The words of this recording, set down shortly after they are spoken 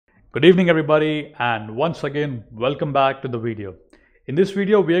Good evening everybody, and once again welcome back to the video. In this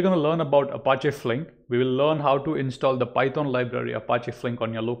video we are going to learn about Apache Flink. We will learn how to install the Python library Apache Flink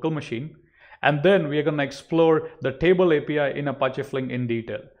on your local machine, and then we are going to explore the table API in Apache Flink in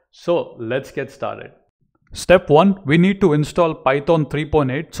detail. So let's get started. Step 1, we need to install Python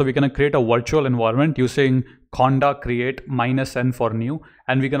 3.8. So we're going to create a virtual environment using conda create -n for new,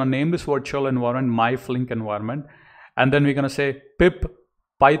 and we're going to name this virtual environment my Flink environment, and then we're going to say pip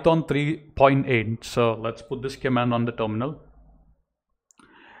Python 3.8. So let's put this command on the terminal,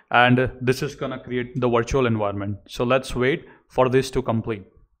 and this is going to create the virtual environment. So let's wait for this to complete.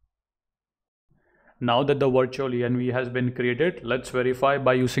 Now that the virtual env has been created, let's verify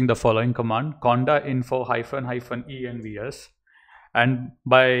by using the following command conda info -envs, and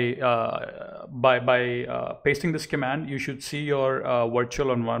by pasting this command you should see your virtual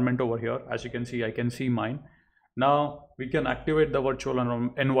environment over here. As you can see, I can see mine. Now we can activate the virtual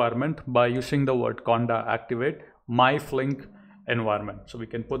environment by using the word conda activate my Flink environment. So we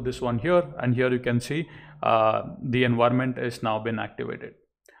can put this one here, and here you can see the environment is now been activated.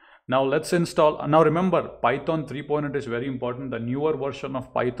 Now let's install. Now remember, Python 3.8 is very important. The newer version of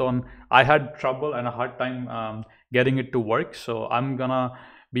Python, I had trouble and a hard time getting it to work. So I'm gonna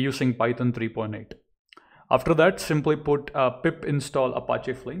be using Python 3.8. After that, simply put pip install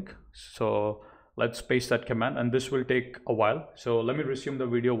Apache Flink. So let's paste that command, and this will take a while. So let me resume the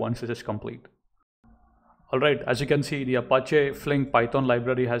video once this is complete. All right, as you can see, the Apache Flink Python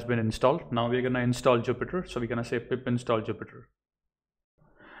library has been installed. Now we're gonna install Jupyter. So we're gonna say pip install Jupyter.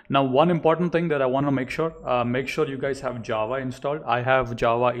 Now, one important thing that I want to make sure you guys have Java installed. I have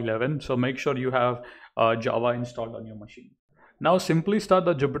Java 11, so make sure you have Java installed on your machine. Now simply start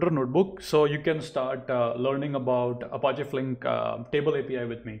the Jupyter notebook so you can start learning about Apache Flink table API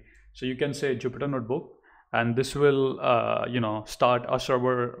with me. So you can say Jupyter notebook, and this will start a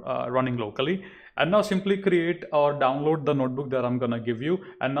server running locally. And now simply create or download the notebook that I'm gonna give you.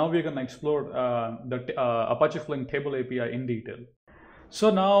 And now we're gonna explore the Apache Flink table API in detail. So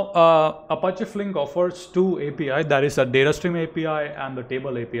now Apache Flink offers two API, that is the data stream API and the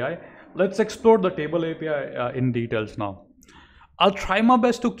table API. Let's explore the table API in details now. I'll try my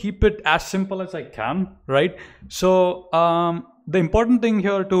best to keep it as simple as I can, right? So the important thing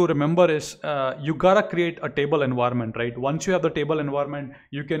here to remember is you gotta create a table environment, right? Once you have the table environment,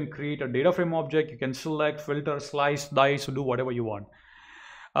 you can create a data frame object, you can select, filter, slice, dice, do whatever you want.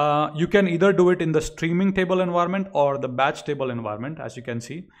 You can either do it in the streaming table environment or the batch table environment, as you can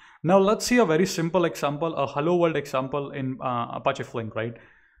see. Now let's see a very simple example, a hello world example in Apache Flink, right?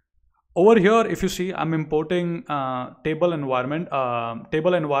 Over here, if you see, I'm importing table environment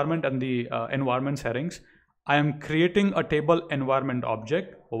and the environment settings. I am creating a table environment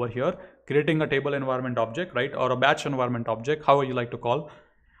object over here, creating a table environment object, right? Or a batch environment object, however you like to call.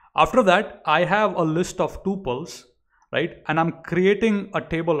 After that, I have a list of tuples, right? And I'm creating a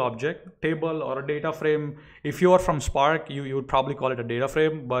table object, table or a data frame. If you are from Spark, you would probably call it a data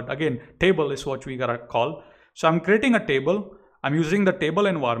frame, but again, table is what we gotta call. So I'm creating a table. I'm using the table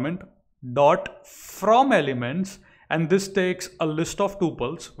environment dot from elements, and this takes a list of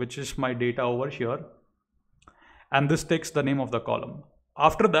tuples, which is my data over here, and this takes the name of the column.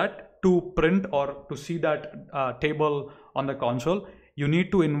 After that, to print or to see that table on the console, you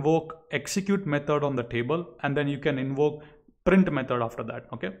need to invoke execute method on the table, and then you can invoke print method after that.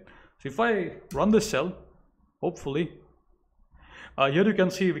 Okay, so if I run this cell, hopefully here you can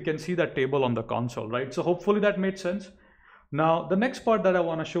see, we can see that table on the console, right? So hopefully that made sense. Now the next part that I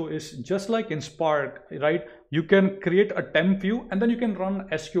want to show is just like in Spark, right? You can create a temp view and then you can run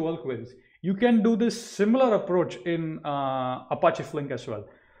SQL queries. You can do this similar approach in Apache Flink as well.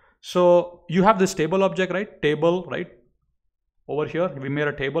 So you have this table object, right? Table, right? Over here, we made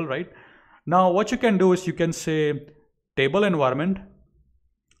a table, right? Now what you can do is you can say table environment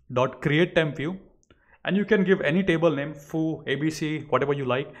dot create temp view, and you can give any table name, foo, abc, whatever you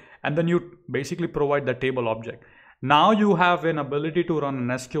like, and then you basically provide the table object. Now you have an ability to run an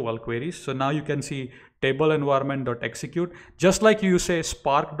SQL queries. So now you can see table environment dot execute, just like you say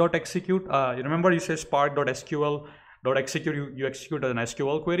spark dot execute. You remember you say spark dot SQL dot execute, you execute an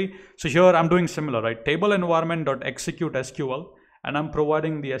SQL query. So here I'm doing similar, right? Table environment dot execute SQL, and I'm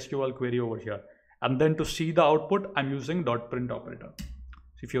providing the SQL query over here. And then to see the output, I'm using dot print operator.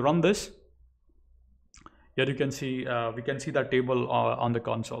 So if you run this, here you can see, we can see that table on the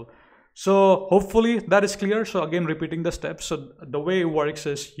console. So hopefully that is clear. So again, repeating the steps. So the way it works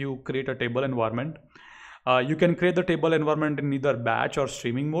is you create a table environment. You can create the table environment in either batch or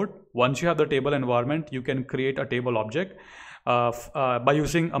streaming mode. Once you have the table environment, you can create a table object. by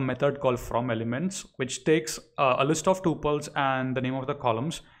using a method called from elements, which takes a list of tuples and the name of the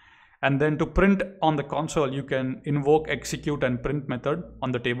columns. And then to print on the console, you can invoke execute and print method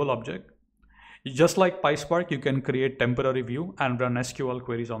on the table object. Just like PySpark, you can create temporary view and run SQL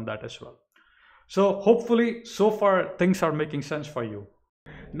queries on that as well. So hopefully so far things are making sense for you.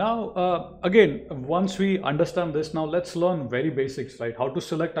 Now, again, once we understand this, now let's learn very basics, right? How to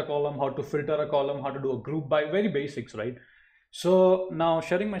select a column, how to filter a column, how to do a group by, very basics, right? So now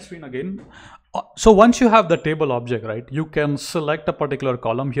sharing my screen again. So once you have the table object, right, you can select a particular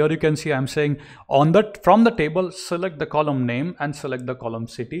column. Here you can see I'm saying from the table, select the column name and select the column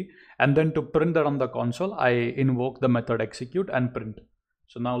city. And then to print that on the console, I invoke the method execute and print.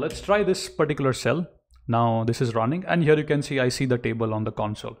 So now let's try this particular cell. Now this is running, and here you can see I see the table on the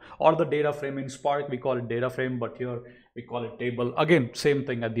console, or the data frame. In Spark we call it data frame, but here we call it table. Again, same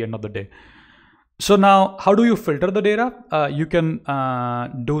thing at the end of the day. So now how do you filter the data? You can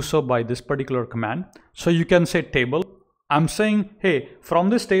do so by this particular command. So you can say table. I'm saying, hey,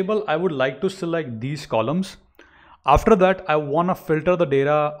 from this table I would like to select these columns. After that, I want to filter the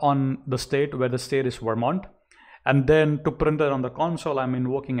data on the state where the state is Vermont. And then to print it on the console, I'm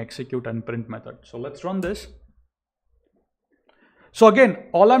invoking execute and print method. So let's run this. So again,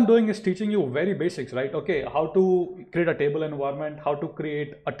 all I'm doing is teaching you very basics, right? Okay, how to create a table environment, how to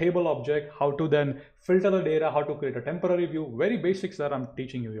create a table object, how to then filter the data, how to create a temporary view, very basics that I'm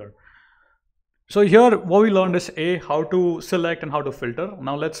teaching you here. So here what we learned is how to select and how to filter.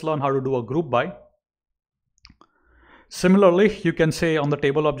 Now let's learn how to do a group by. Similarly, you can say on the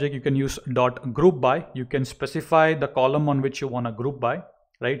table object, you can use .group by. You can specify the column on which you want to group by,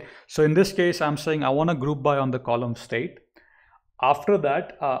 right? So in this case, I'm saying I want to group by on the column state. After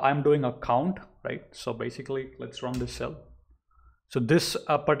that, I'm doing a count, right? So basically, let's run this cell. So this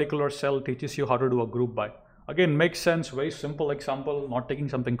particular cell teaches you how to do a group by. Again, makes sense, very simple example, not taking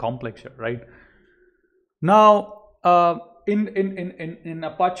something complex here, right? Now, in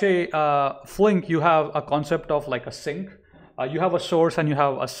Apache Flink, you have a concept of like a sink. You have a source and you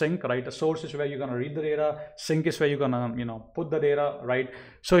have a sink, right? A source is where you're going to read the data. Sink is where you're going to, put the data, right?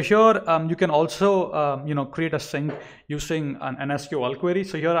 So here you can also, create a sink using an SQL query.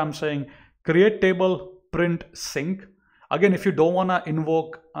 So here I'm saying create table print sink. Again, if you don't want to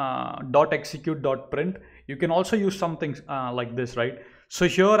invoke .execute.print, you can also use something like this, right? So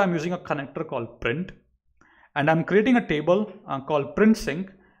here I'm using a connector called print. And I'm creating a table called print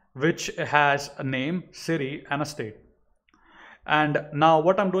sync, which has a name, city, and a state. And now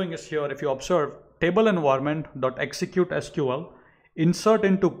what I'm doing is here, if you observe, table environment dot execute SQL, insert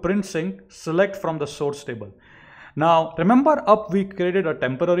into print sync, select from the source table. Now remember up we created a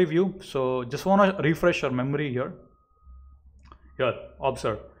temporary view. So just want to refresh your memory here. Here,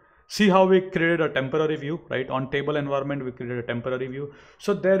 observe. See how we created a temporary view, right? On table environment, we created a temporary view.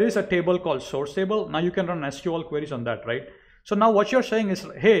 So there is a table called source table. Now you can run SQL queries on that, right? So now what you're saying is,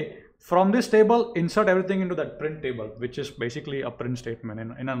 hey, from this table, insert everything into that print table, which is basically a print statement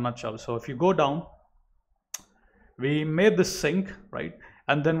in a nutshell. So if you go down, we made this sink, right?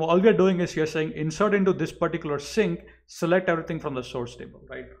 And then all we're doing is you're saying insert into this particular sink, select everything from the source table,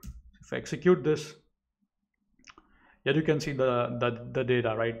 right? If I execute this, here you can see the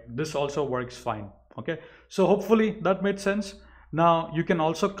data, right? This also works fine. Okay, so hopefully that made sense. Now you can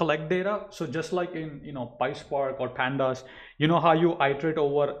also collect data. So just like in PySpark or Pandas, you know how you iterate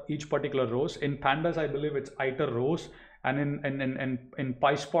over each particular rows. In Pandas, I believe it's iter rows, and in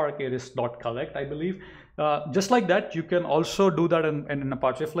PySpark it is .collect, I believe. Just like that, you can also do that in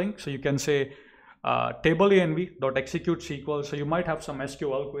Apache Flink. So you can say table env.execute SQL. So you might have some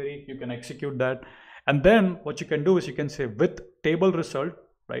SQL query, you can execute that. And then what you can do is you can say with table result,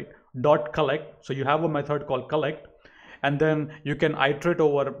 right, .collect. So you have a method called collect, and then you can iterate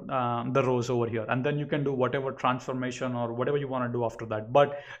over the rows over here, and then you can do whatever transformation or whatever you want to do after that.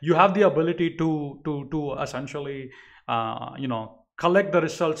 But you have the ability to essentially collect the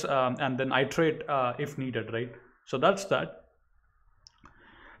results and then iterate if needed, right? So that's that.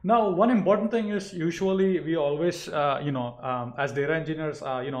 Now, one important thing is usually we always, as data engineers,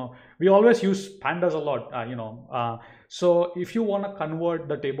 we always use pandas a lot, so if you want to convert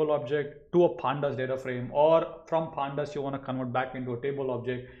the table object to a pandas data frame, or from pandas you want to convert back into a table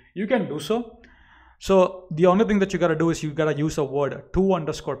object, you can do so. So the only thing that you got to do is you got to use a word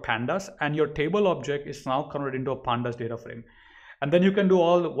to_pandas, and your table object is now converted into a pandas data frame. And then you can do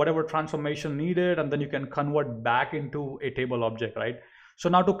all whatever transformation needed, and then you can convert back into a table object, right? So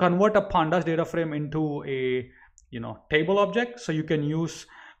now to convert a pandas data frame into a table object, so you can use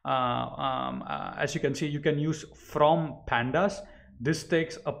as you can see, you can use from pandas. This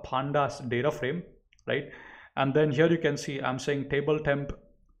takes a pandas data frame, right? And then here you can see I'm saying table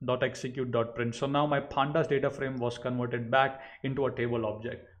temp.execute.print. So now my pandas data frame was converted back into a table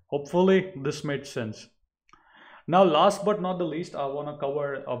object. Hopefully this made sense. Now, last but not the least, I want to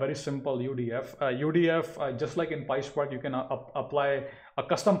cover a very simple UDF. UDF, just like in PySpark, you can apply a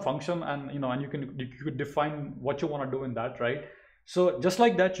custom function, and you could define what you want to do in that, right? So just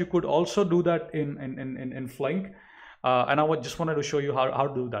like that, you could also do that in Flink. And I just wanted to show you how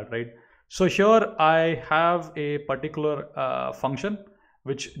to do that, right? So here I have a particular function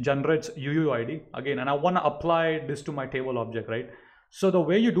which generates UUID again, and I want to apply this to my table object, right? So the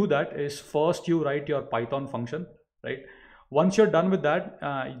way you do that is first you write your Python function, right? Once you're done with that,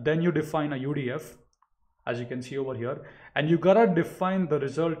 then you define a UDF, as you can see over here, and you gotta define the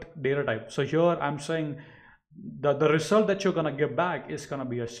result data type. So here I'm saying the result that you're gonna get back is gonna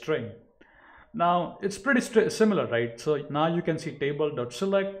be a string. Now it's pretty similar, right? So now you can see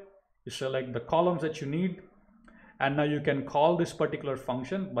table.select, you select the columns that you need, and now you can call this particular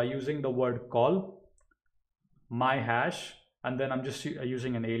function by using the word call my hash, and then I'm just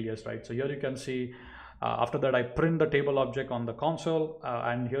using an alias, right? So here you can see after that I print the table object on the console,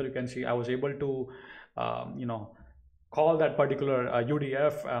 and here you can see I was able to call that particular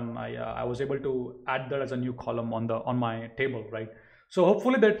UDF, and I was able to add that as a new column on my table, right? So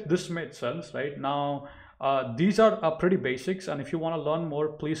hopefully that this made sense, right? Now these are pretty basics, and if you want to learn more,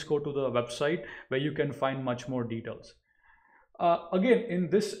 please go to the website where you can find much more details. Again, in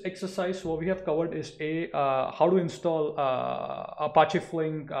this exercise, what we have covered is how to install Apache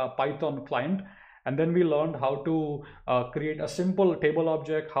Flink Python client, and then we learned how to create a simple table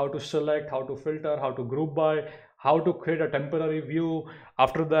object, how to select, how to filter, how to group by, how to create a temporary view.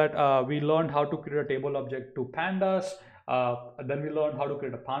 After that, we learned how to create a table object to pandas. Then we learned how to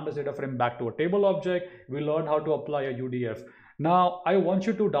create a pandas data frame back to a table object. We learned how to apply a UDF. Now, I want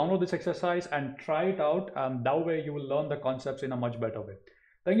you to download this exercise and try it out. That way you will learn the concepts in a much better way.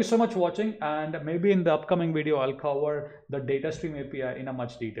 Thank you so much for watching, and maybe in the upcoming video, I'll cover the data stream API in a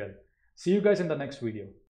much detail. See you guys in the next video.